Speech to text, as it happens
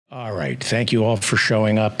All right. Thank you all for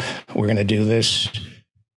showing up. We're going to do this.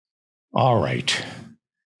 All right.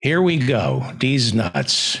 Here we go. These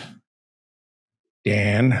nuts.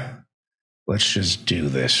 Dan, let's just do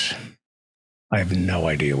this. I have no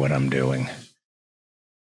idea what I'm doing.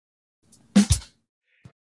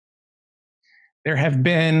 There have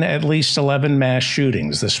been at least 11 mass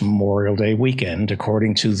shootings this Memorial Day weekend,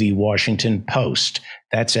 according to the Washington Post.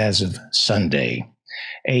 That's as of Sunday.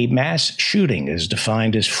 A mass shooting is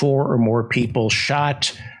defined as 4 or more people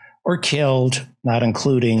shot or killed, not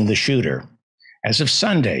including the shooter. As of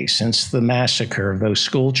Sunday, since the massacre of those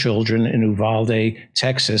school children in Uvalde,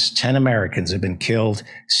 Texas, 10 Americans have been killed,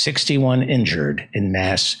 61 injured in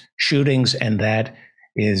mass shootings, and that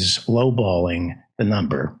is lowballing the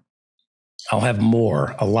number. I'll have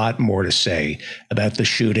a lot more to say about the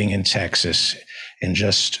shooting in Texas in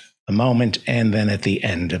just a moment, and then at the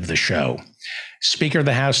end of the show. Speaker of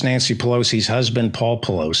the House Nancy Pelosi's husband, Paul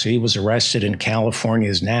Pelosi, was arrested in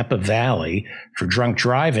California's Napa Valley for drunk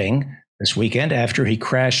driving this weekend after he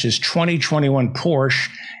crashed his 2021 Porsche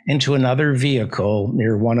into another vehicle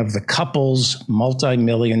near one of the couple's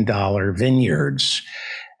multi-million-dollar vineyards.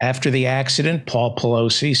 After the accident, Paul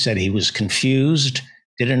Pelosi said he was confused,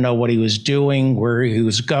 didn't know what he was doing, where he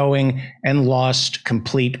was going, and lost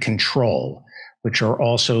complete control, which are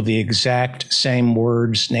also the exact same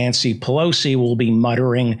words Nancy Pelosi will be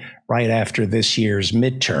muttering right after this year's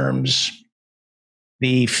midterms.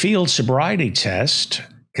 The field sobriety test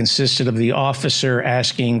consisted of the officer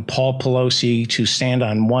asking Paul Pelosi to stand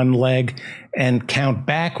on one leg and count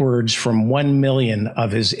backwards from 1 million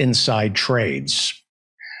of his inside trades.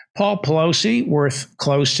 Paul Pelosi, worth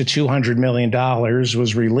close to $200 million,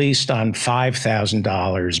 was released on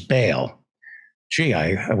 $5,000 bail. Gee,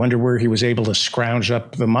 I wonder where he was able to scrounge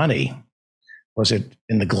up the money. Was it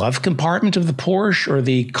in the glove compartment of the Porsche or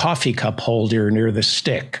the coffee cup holder near the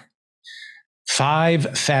stick?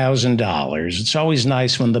 $5,000. It's always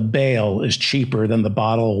nice when the bail is cheaper than the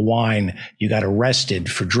bottle of wine you got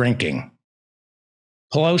arrested for drinking.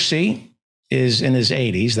 Pelosi is in his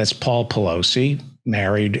 80s. That's Paul Pelosi,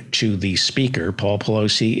 married to the Speaker. Paul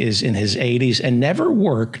Pelosi is in his 80s and never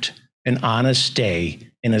worked an honest day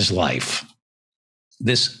in his life.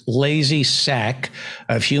 This lazy sack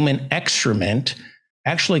of human excrement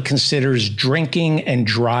actually considers drinking and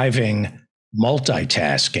driving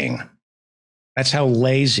multitasking. That's how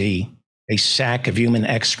lazy a sack of human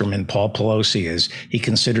excrement Paul Pelosi is. He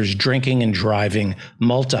considers drinking and driving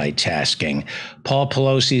multitasking. Paul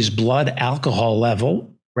Pelosi's blood alcohol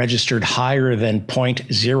level registered higher than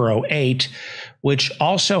 0.08, which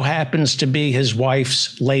also happens to be his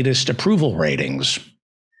wife's latest approval ratings.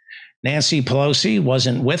 Nancy Pelosi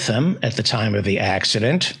wasn't with him at the time of the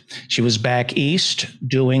accident. She was back east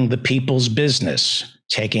doing the people's business,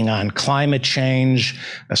 taking on climate change,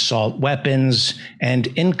 assault weapons, and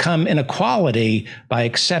income inequality by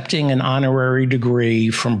accepting an honorary degree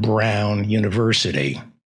from Brown University.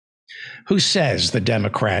 Who says the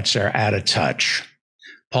Democrats are out of touch?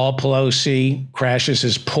 Paul Pelosi crashes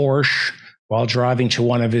his Porsche while driving to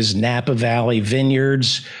one of his Napa Valley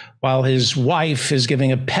vineyards, while his wife is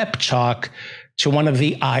giving a pep talk to one of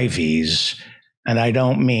the Ivies, and I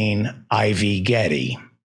don't mean Ivy Getty.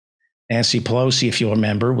 Nancy Pelosi, if you'll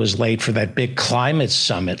remember, was late for that big climate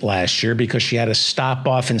summit last year because she had to stop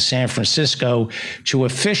off in San Francisco to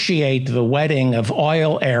officiate the wedding of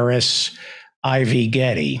oil heiress Ivy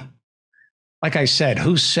Getty. Like I said,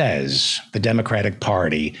 who says the Democratic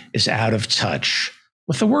Party is out of touch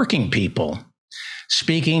with the working people?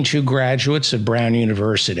 Speaking to graduates of Brown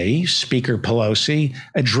University, Speaker Pelosi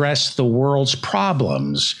addressed the world's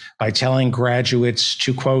problems by telling graduates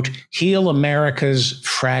to, quote, heal America's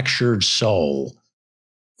fractured soul.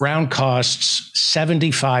 Brown costs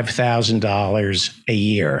 $75,000 a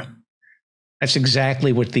year. That's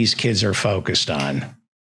exactly what these kids are focused on.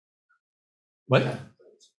 What?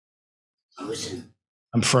 Frozen.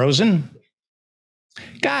 I'm frozen?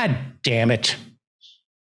 God damn it.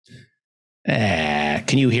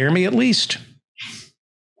 Can you hear me at least?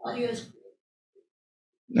 All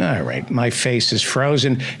right, my face is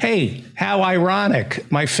frozen. Hey, how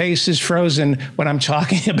ironic. My face is frozen when I'm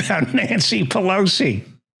talking about Nancy Pelosi.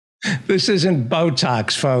 This isn't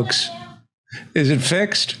Botox, folks. Is it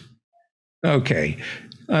fixed? Okay.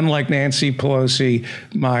 Unlike Nancy Pelosi,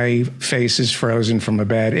 my face is frozen from a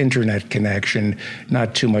bad internet connection,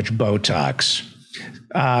 not too much Botox.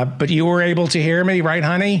 But you were able to hear me, right,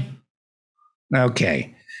 honey?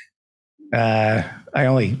 Okay. I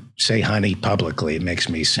only say honey publicly. It makes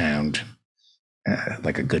me sound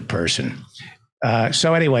like a good person.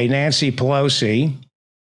 So anyway, Nancy Pelosi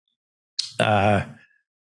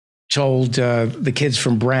told the kids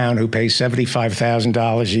from Brown who pay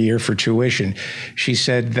 $75,000 a year for tuition, she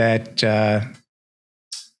said that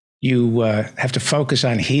you have to focus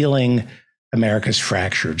on healing America's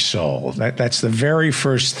fractured soul. That's the very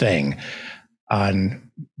first thing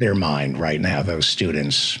on their mind right now, those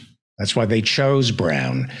students. That's why they chose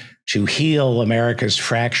Brown, to heal America's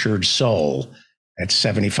fractured soul at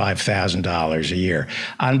 $75,000 a year.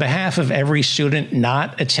 On behalf of every student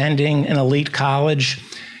not attending an elite college,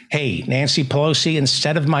 hey, Nancy Pelosi,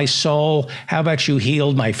 instead of my soul, how about you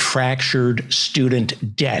healed my fractured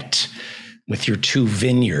student debt with your 2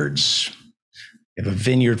 vineyards? You have a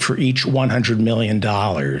vineyard for each $100 million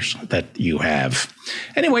that you have.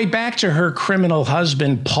 Anyway, back to her criminal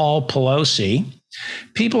husband, Paul Pelosi.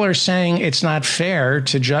 People are saying it's not fair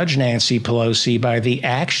to judge Nancy Pelosi by the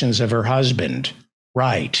actions of her husband.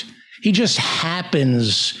 Right. He just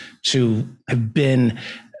happens to have been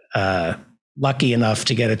lucky enough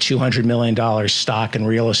to get a $200 million stock and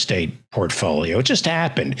real estate portfolio. It just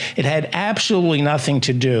happened. It had absolutely nothing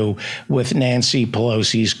to do with Nancy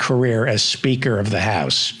Pelosi's career as Speaker of the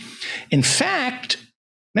House. In fact,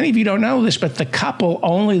 many of you don't know this, but the couple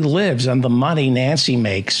only lives on the money Nancy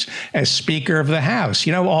makes as Speaker of the House.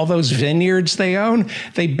 You know, all those vineyards they own,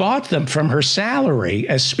 they bought them from her salary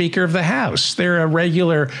as Speaker of the House. They're a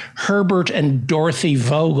regular Herbert and Dorothy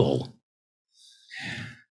Vogel.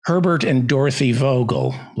 Herbert and Dorothy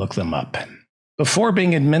Vogel, look them up. Before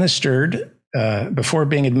being administered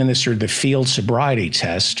the field sobriety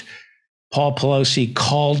test, Paul Pelosi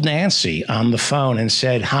called Nancy on the phone and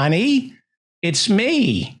said, "Honey, it's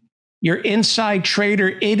me, your inside trader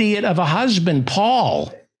idiot of a husband,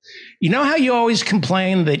 Paul. You know how you always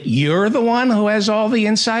complain that you're the one who has all the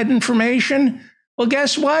inside information? Well,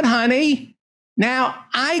 guess what, honey? Now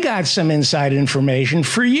I got some inside information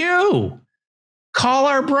for you. Call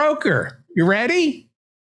our broker. You ready?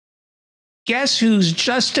 Guess who's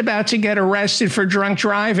just about to get arrested for drunk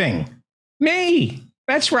driving? Me.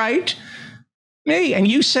 That's right. Me. And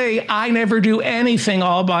you say I never do anything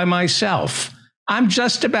all by myself. I'm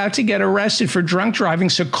just about to get arrested for drunk driving.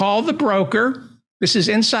 So call the broker. This is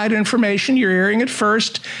inside information. You're hearing it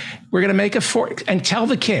first. We're going to make and tell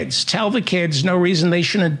the kids no reason they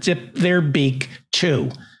shouldn't dip their beak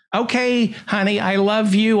too. Okay, honey, I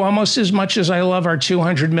love you almost as much as I love our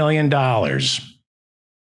 $200 million.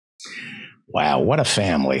 Wow, what a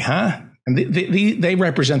family, huh? And they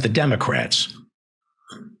represent the Democrats.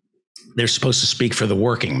 They're supposed to speak for the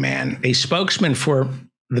working man. A spokesman for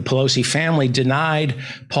the Pelosi family denied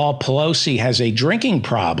Paul Pelosi has a drinking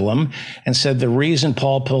problem and said the reason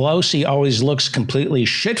Paul Pelosi always looks completely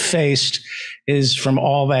shit-faced is from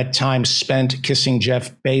all that time spent kissing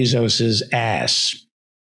Jeff Bezos's ass.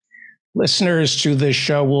 Listeners to this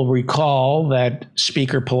show will recall that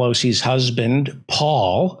Speaker Pelosi's husband,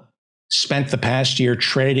 Paul, spent the past year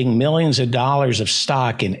trading millions of dollars of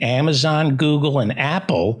stock in Amazon, Google, and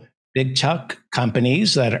Apple, big tech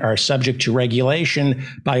companies that are subject to regulation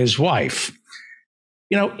by his wife.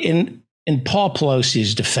 You know, in Paul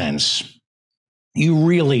Pelosi's defense, you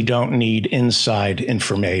really don't need inside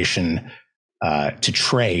information to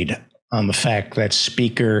trade on the fact that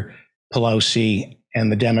Speaker Pelosi and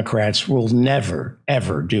the Democrats will never,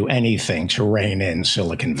 ever do anything to rein in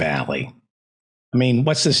Silicon Valley. I mean,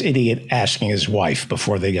 what's this idiot asking his wife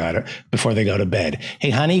before they go to bed? Hey,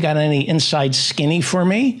 honey, got any inside skinny for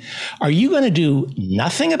me? Are you going to do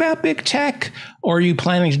nothing about big tech, or are you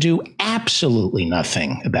planning to do absolutely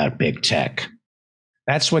nothing about big tech?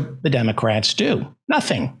 That's what the Democrats do.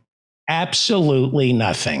 Nothing. Absolutely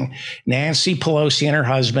nothing. Nancy Pelosi and her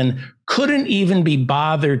husband couldn't even be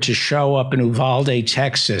bothered to show up in Uvalde,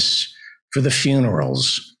 Texas for the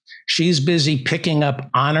funerals. She's busy picking up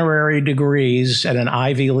honorary degrees at an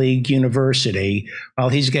Ivy League university while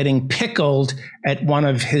he's getting pickled at one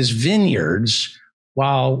of his vineyards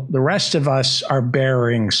while the rest of us are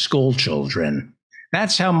burying school children.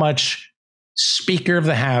 That's how much Speaker of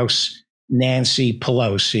the House Nancy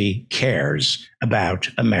Pelosi cares about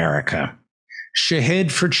America.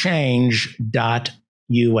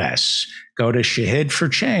 Shahidforchange.us. Go to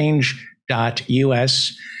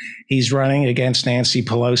shahidforchange.us. He's running against Nancy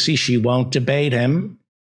Pelosi. She won't debate him.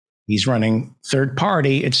 He's running third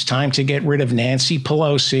party. It's time to get rid of Nancy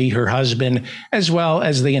Pelosi, her husband, as well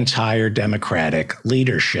as the entire Democratic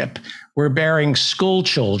leadership. We're burying school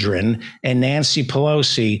children, and Nancy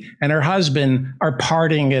Pelosi and her husband are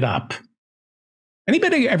partying it up.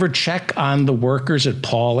 Anybody ever check on the workers at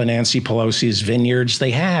Paul and Nancy Pelosi's vineyards?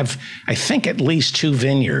 They have, I think, at least 2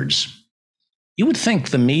 vineyards. You would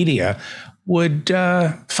think the media would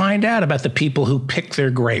find out about the people who pick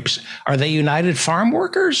their grapes. Are they United Farm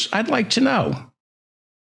Workers? I'd like to know.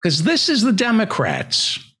 Because this is the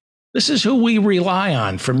Democrats. This is who we rely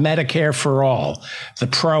on for Medicare for all, the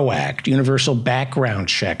PRO Act, universal background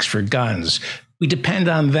checks for guns. We depend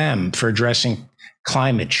on them for addressing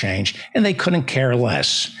climate change, and they couldn't care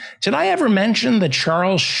less. Did I ever mention that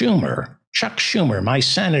Chuck Schumer, my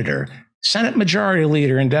senator, Senate Majority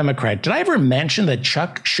Leader and Democrat, did I ever mention that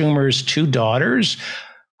Chuck Schumer's two daughters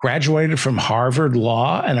graduated from Harvard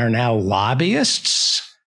Law and are now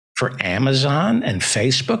lobbyists for Amazon and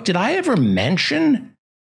Facebook? Did I ever mention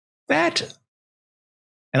that?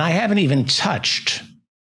 And I haven't even touched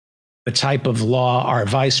the type of law our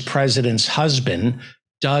vice president's husband,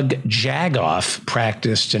 Doug Jagoff,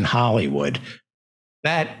 practiced in Hollywood.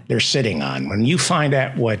 That they're sitting on. When you find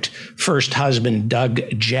out what first husband Doug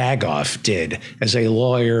Jagoff did as a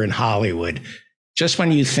lawyer in Hollywood, just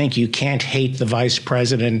when you think you can't hate the vice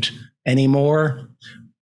president anymore,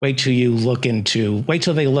 wait till they look into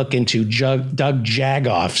Doug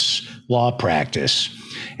Jagoff's law practice.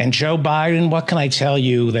 And Joe Biden, what can I tell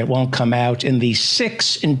you that won't come out in the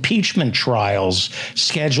 6 impeachment trials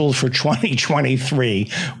scheduled for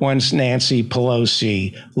 2023 once Nancy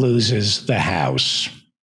Pelosi loses the House?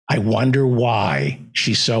 I wonder why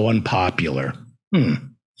she's so unpopular.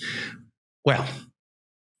 Well,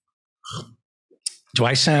 do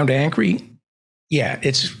I sound angry? Yeah,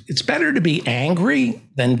 it's better to be angry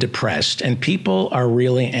than depressed. And people are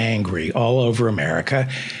really angry all over America.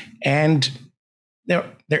 And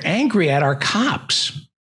they're angry at our cops.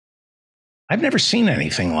 I've never seen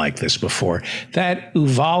anything like this before. That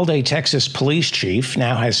Uvalde, Texas police chief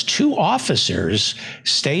now has 2 officers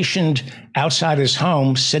stationed outside his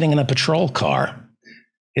home sitting in a patrol car.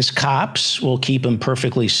 His cops will keep him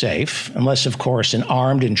perfectly safe, unless, of course, an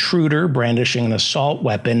armed intruder brandishing an assault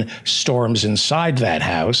weapon storms inside that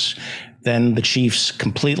house. Then the chief's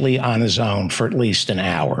completely on his own for at least an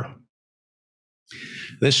hour.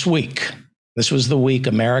 This was the week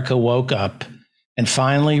America woke up and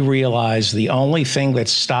finally realized the only thing that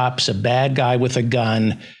stops a bad guy with a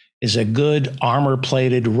gun is a good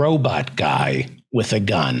armor-plated robot guy with a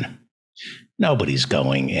gun. Nobody's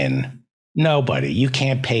going in. Nobody. You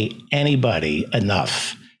can't pay anybody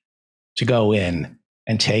enough to go in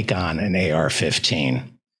and take on an AR-15.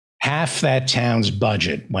 Half that town's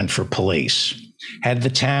budget went for police. Had the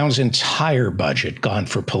town's entire budget gone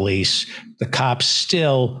for police, the cops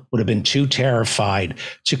still would have been too terrified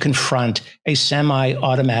to confront a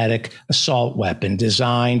semi-automatic assault weapon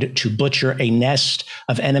designed to butcher a nest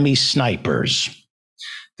of enemy snipers.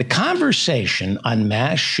 The conversation on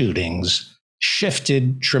mass shootings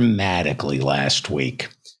shifted dramatically last week.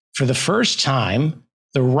 For the first time,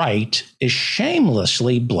 the right is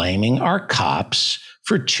shamelessly blaming our cops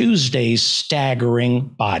for Tuesday's staggering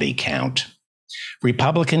body count.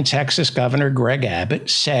 Republican Texas Governor Greg Abbott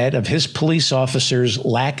said of his police officers'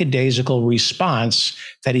 lackadaisical response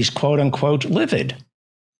that he's quote unquote livid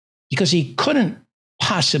because he couldn't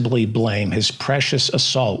possibly blame his precious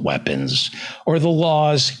assault weapons or the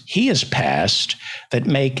laws he has passed that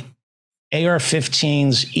make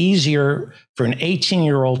AR-15s easier for an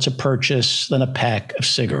 18-year-old to purchase than a pack of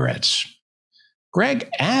cigarettes. Greg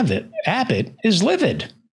Abbott is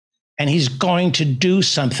livid, and he's going to do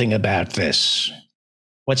something about this.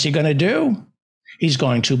 What's he going to do? He's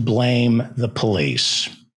going to blame the police.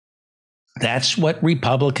 That's what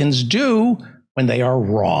Republicans do when they are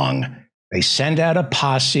wrong. They send out a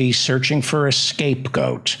posse searching for a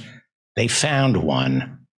scapegoat. They found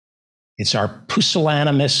one. It's our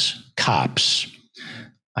pusillanimous cops.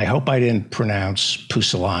 I hope I didn't pronounce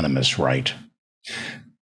pusillanimous right.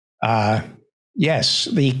 Yes,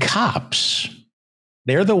 the cops,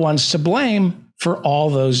 they're the ones to blame for all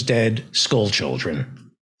those dead school children.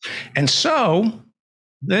 And so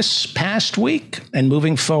this past week and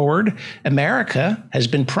moving forward, America has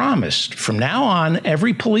been promised from now on,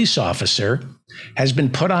 every police officer has been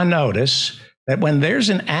put on notice that when there's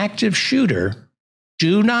an active shooter,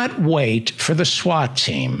 do not wait for the SWAT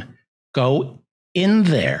team. Go in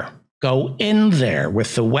there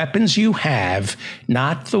with the weapons you have,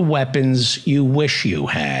 not the weapons you wish you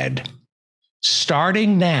had.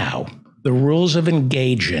 Starting now, the rules of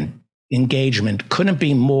engagement couldn't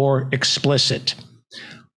be more explicit.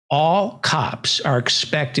 All cops are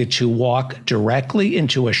expected to walk directly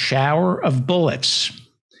into a shower of bullets.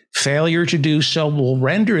 Failure to do so will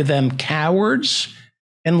render them cowards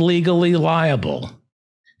and legally liable.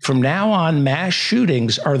 From now on, mass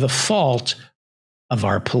shootings are the fault of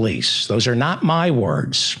our police. Those are not my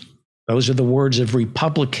words. Those are the words of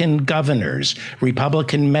Republican governors,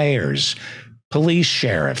 Republican mayors, police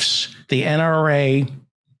sheriffs, the NRA,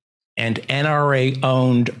 and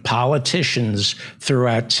NRA-owned politicians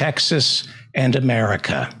throughout Texas and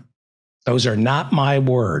America. Those are not my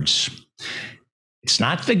words. It's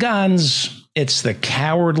not the guns, it's the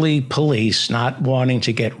cowardly police not wanting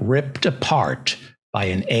to get ripped apart by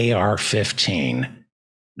an AR-15.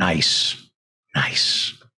 Nice,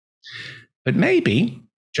 nice. But maybe,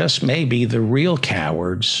 just maybe, the real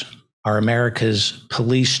cowards are America's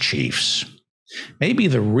police chiefs. Maybe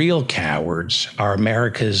the real cowards are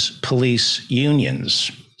America's police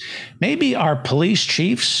unions. Maybe our police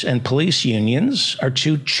chiefs and police unions are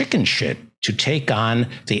too chicken shit to take on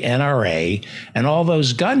the NRA and all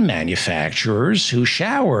those gun manufacturers who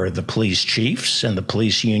shower the police chiefs and the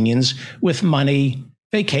police unions with money,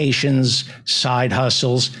 vacations, side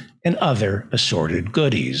hustles, and other assorted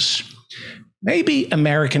goodies. Maybe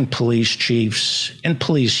American police chiefs and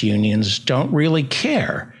police unions don't really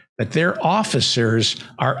care that their officers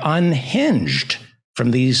are unhinged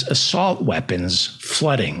from these assault weapons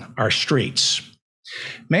flooding our streets.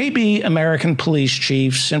 Maybe American police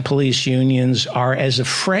chiefs and police unions are as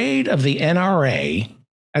afraid of the NRA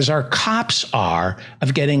as our cops are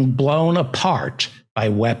of getting blown apart by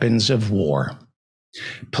weapons of war.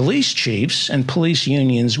 Police chiefs and police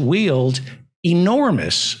unions wield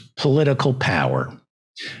enormous political power.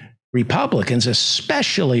 Republicans,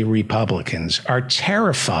 especially Republicans, are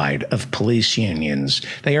terrified of police unions.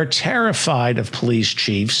 They are terrified of police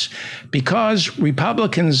chiefs because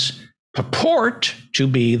Republicans purport to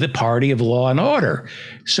be the party of law and order.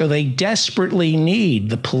 So they desperately need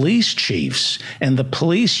the police chiefs and the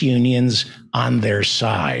police unions on their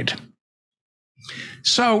side.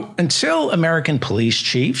 So until American police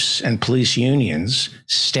chiefs and police unions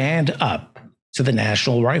stand up to the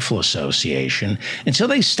National Rifle Association, until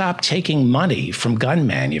they stop taking money from gun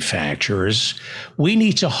manufacturers, we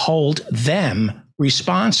need to hold them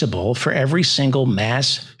responsible for every single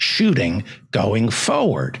mass shooting going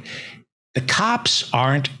forward. The cops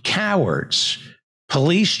aren't cowards.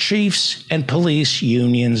 Police chiefs and police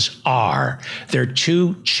unions are. They're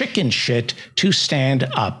too chicken shit to stand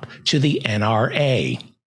up to the NRA.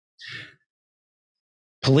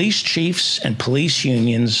 Police chiefs and police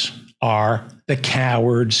unions are the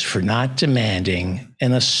cowards for not demanding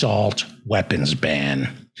an assault weapons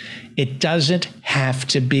ban. It doesn't have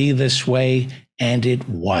to be this way, and it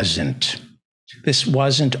wasn't. This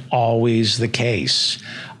wasn't always the case.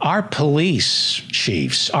 Our police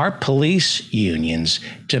chiefs, our police unions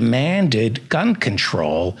demanded gun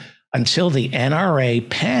control until the NRA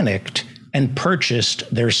panicked and purchased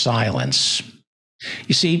their silence.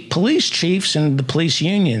 You see, police chiefs and the police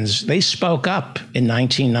unions, they spoke up in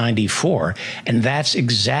 1994, and that's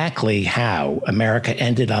exactly how America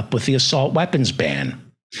ended up with the assault weapons ban.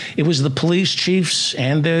 It was the police chiefs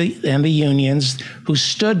and the unions who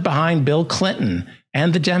stood behind Bill Clinton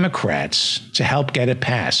and the Democrats to help get it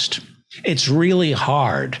passed. It's really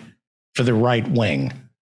hard for the right wing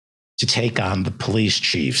to take on the police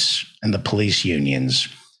chiefs and the police unions.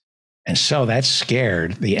 And so that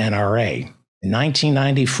scared the NRA. In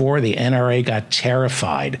 1994, the NRA got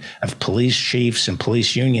terrified of police chiefs and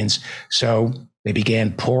police unions, so they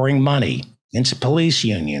began pouring money into police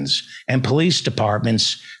unions and police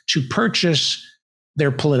departments to purchase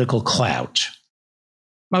their political clout,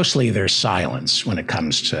 mostly their silence when it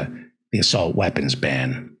comes to the assault weapons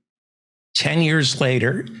ban. 10 years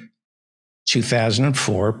later,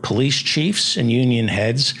 2004, police chiefs and union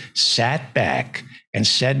heads sat back and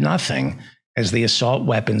said nothing as the assault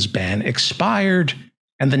weapons ban expired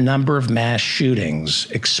and the number of mass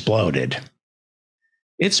shootings exploded.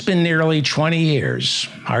 It's been nearly 20 years,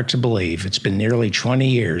 hard to believe, it's been nearly 20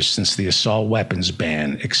 years since the assault weapons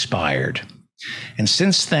ban expired. And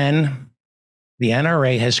since then, the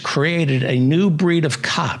NRA has created a new breed of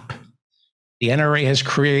cop. The NRA has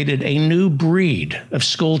created a new breed of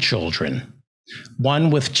school children,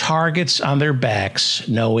 one with targets on their backs,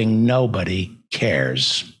 knowing nobody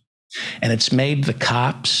cares. And it's made the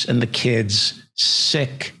cops and the kids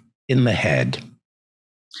sick in the head.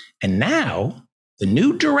 And now, the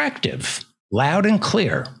new directive, loud and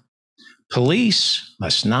clear, police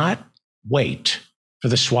must not wait for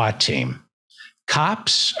the SWAT team.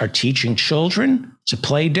 Cops are teaching children to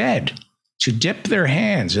play dead, to dip their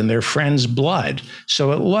hands in their friend's blood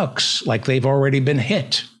so it looks like they've already been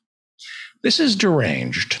hit. This is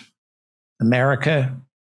deranged. America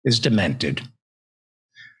is demented.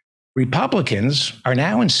 Republicans are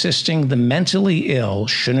now insisting the mentally ill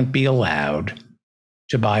shouldn't be allowed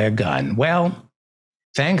to buy a gun. Well,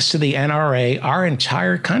 thanks to the NRA, our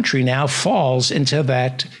entire country now falls into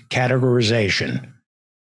that categorization.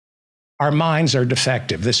 Our minds are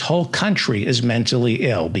defective. This whole country is mentally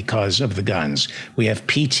ill because of the guns. We have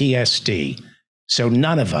PTSD. So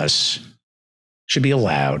none of us should be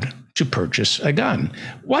allowed to purchase a gun.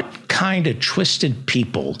 What kind of twisted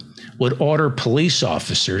people would order police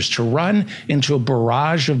officers to run into a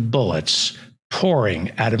barrage of bullets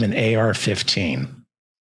pouring out of an AR-15?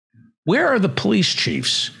 Where are the police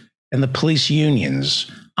chiefs and the police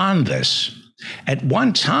unions on this? At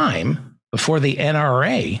one time, before the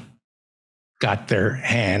NRA got their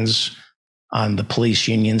hands on the police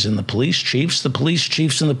unions and the police chiefs and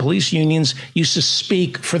the police unions used to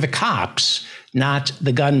speak for the cops, not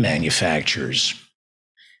the gun manufacturers.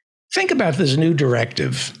 Think about this new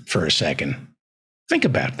directive for a second. Think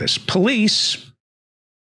about this. Police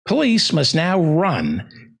must now run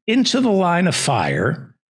into the line of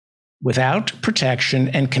fire without protection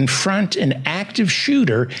and confront an active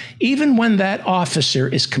shooter, even when that officer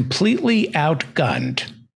is completely outgunned.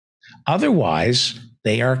 Otherwise,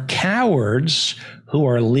 they are cowards who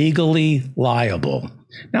are legally liable.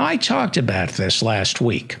 Now, I talked about this last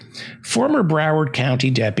week. Former Broward County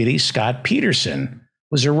Deputy Scott Peterson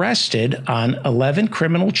was arrested on 11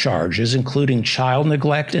 criminal charges, including child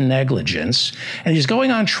neglect and negligence, and he's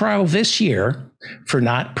going on trial this year for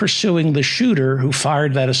not pursuing the shooter who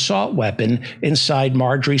fired that assault weapon inside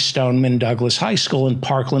Marjory Stoneman Douglas High School in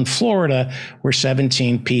Parkland, Florida, where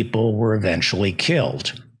 17 people were eventually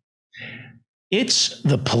killed. It's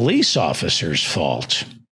the police officer's fault.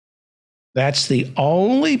 That's the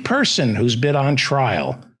only person who's been on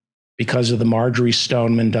trial because of the Marjory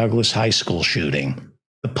Stoneman Douglas High School shooting.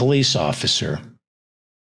 The police officer.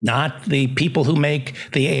 Not the people who make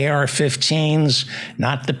the AR-15s,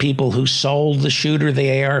 not the people who sold the shooter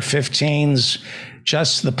the AR-15s,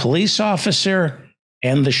 just the police officer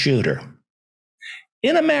and the shooter.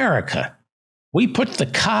 In America, we put the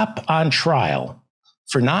cop on trial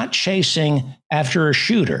for not chasing after a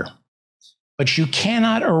shooter, but you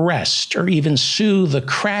cannot arrest or even sue the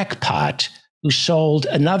crackpot who sold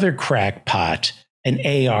another crackpot an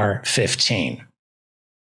AR-15.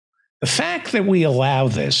 The fact that we allow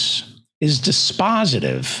this is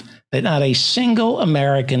dispositive that not a single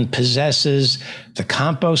American possesses the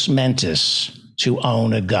compos mentis to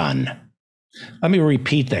own a gun. Let me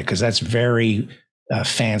repeat that because that's very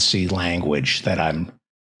fancy language that I'm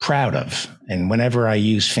proud of. And whenever I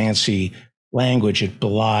use fancy language, it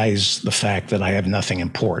belies the fact that I have nothing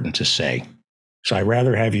important to say. So I'd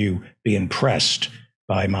rather have you be impressed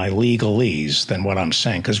by my legalese than what I'm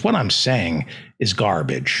saying, because what I'm saying is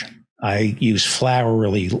garbage. I use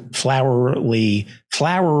flowery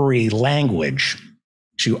language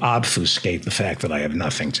to obfuscate the fact that I have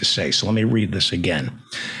nothing to say. So let me read this again.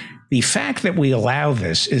 The fact that we allow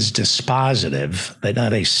this is dispositive that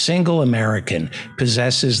not a single American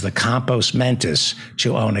possesses the compos mentis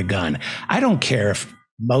to own a gun. I don't care if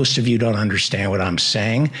most of you don't understand what I'm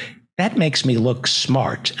saying. That makes me look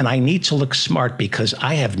smart, and I need to look smart because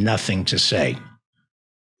I have nothing to say.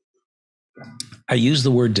 I use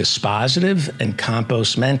the word dispositive and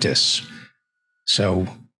compos mentis. So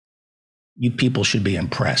you people should be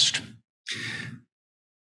impressed.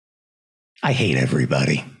 I hate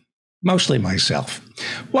everybody, mostly myself.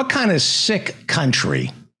 What kind of sick country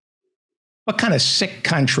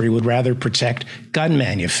would rather protect gun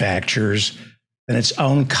manufacturers than its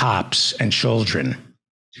own cops and children?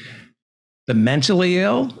 The mentally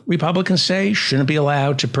ill, Republicans say, shouldn't be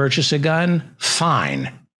allowed to purchase a gun?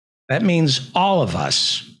 Fine. That means all of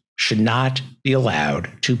us should not be allowed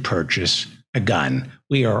to purchase a gun.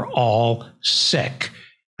 We are all sick.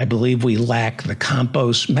 I believe we lack the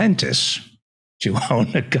compos mentis to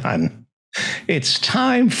own a gun. It's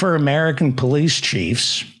time for American police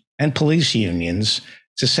chiefs and police unions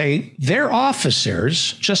to say their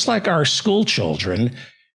officers, just like our school children,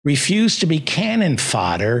 refuse to be cannon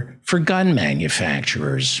fodder for gun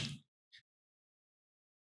manufacturers.